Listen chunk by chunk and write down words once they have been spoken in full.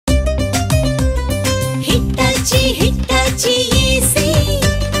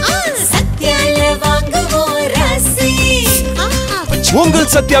உங்கள்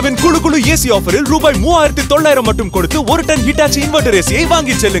சத்யாவின் குழு குழு ஏசி ஆஃபரில் ரூபாய் 3900 மட்டும் கொடுத்து ஒரு டன் ஹிட்டாச்சி இன்வெர்டர் ஏசியை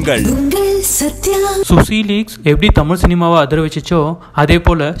வாங்கி செல்லுங்கள். SreeReddy எப்படி தமிழ் சினிமாவை அதிர வச்சுச்சோ அதே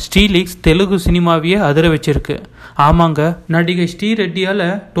போல SreeReddy தெலுங்கு சினிமாவையே அதிர வச்சிருக்கு. ஆமாங்க, நடிகை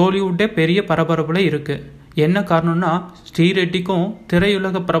SreeReddyயால டோலிவுட்டே பெரிய பரபரப்புல இருக்கு. என்ன காரணம்னா SreeReddyக்கும்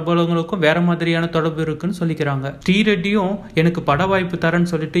திரையுலக பிரபலங்களுக்கும் வேற மாதிரியான தொடர்பு இருக்குன்னு சொல்லிக்கிறாங்க. SreeReddyயும் எனக்கு பட வாய்ப்பு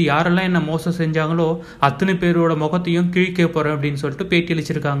தரேன்னு சொல்லிட்டு யாரெல்லாம் என்ன மோசம் செஞ்சாங்களோ அத்தனை பேரோட முகத்தையும் கிழிக்க போறேன் அப்படின்னு சொல்லிட்டு பேட்டி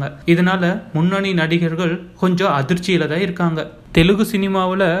அளிச்சிருக்காங்க. இதனால முன்னணி நடிகர்கள் கொஞ்சம் அதிர்ச்சியில தான் இருக்காங்க. தெலுங்கு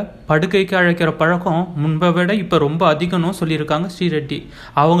சினிமாவில் படுக்கைக்கு அழைக்கிற பழக்கம் முன்பை விட இப்போ ரொம்ப அதிகம்னு சொல்லியிருக்காங்க SreeReddy.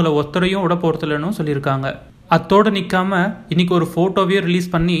 அவங்கள ஒத்தரையும் விட போறதில்லைன்னு சொல்லியிருக்காங்க. அத்தோடு நிற்காம இன்னைக்கு ஒரு ஃபோட்டோவே ரிலீஸ்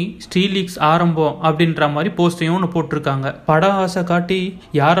பண்ணி SreeReddy ஆரம்பம் அப்படின்ற மாதிரி போஸ்டையும் ஒன்று போட்டிருக்காங்க. பட ஆசை காட்டி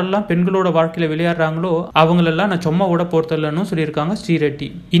யாரெல்லாம் பெண்களோட வாழ்க்கையில் விளையாடுறாங்களோ அவங்களெல்லாம் நான் சும்மா விட போறதில்லைன்னு சொல்லியிருக்காங்க SreeReddy.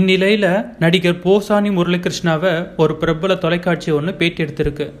 இந்நிலையில் நடிகர் போசானி முரளிகிருஷ்ணாவை ஒரு பிரபல தொலைக்காட்சி ஒன்று பேட்டி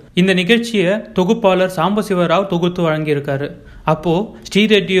எடுத்திருக்கு. இந்த நிகழ்ச்சியை தொகுப்பாளர் சாம்பசிவ தொகுத்து வழங்கியிருக்காரு. அப்போ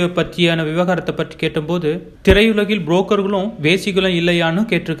SreeReddyயை பற்றியான விவகாரத்தை பற்றி கேட்டபோது திரையுலகில் புரோக்கர்களும் வேசிகளும் இல்லையான்னு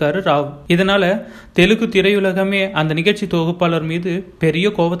கேட்டிருக்காரு ராவ். இதனால தெலுங்கு திரையுலகமே அந்த நிகழ்ச்சி தொகுப்பாளர் மீது பெரிய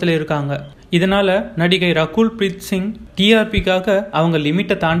கோபத்தில் இருக்காங்க. இதனால நடிகை ரகுல் பிரீத் சிங் டிஆர்பிக்காக அவங்க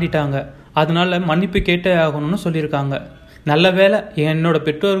லிமிட்டை தாண்டிட்டாங்க. அதனால மன்னிப்பு கேட்டே ஆகணும்னு சொல்லியிருக்காங்க. நல்ல வேலை என்னோட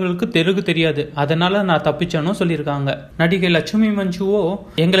பெற்றோர்களுக்கு தெலுங்கு தெரியாது, அதனால நான் தப்பிச்சேன்னு சொல்லியிருக்காங்க. நடிகை லட்சுமி மஞ்சுவோ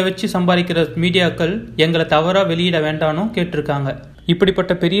எங்களை வச்சு சம்பாதிக்கிற மீடியாக்கள் எங்களை தவறா வெளியிட வேண்டாம்னு கேட்டிருக்காங்க.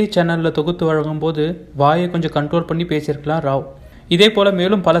 இப்படிப்பட்ட பெரிய சேனல்ல தொகுத்து வழங்கும் போது வாயை கொஞ்சம் கண்ட்ரோல் பண்ணி பேசியிருக்கலாம் ராவ். இதே போல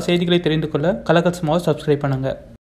மேலும் பல செய்திகளை தெரிந்து கொள்ள kalakkalCinemaவை சப்ஸ்கிரைப் பண்ணுங்க.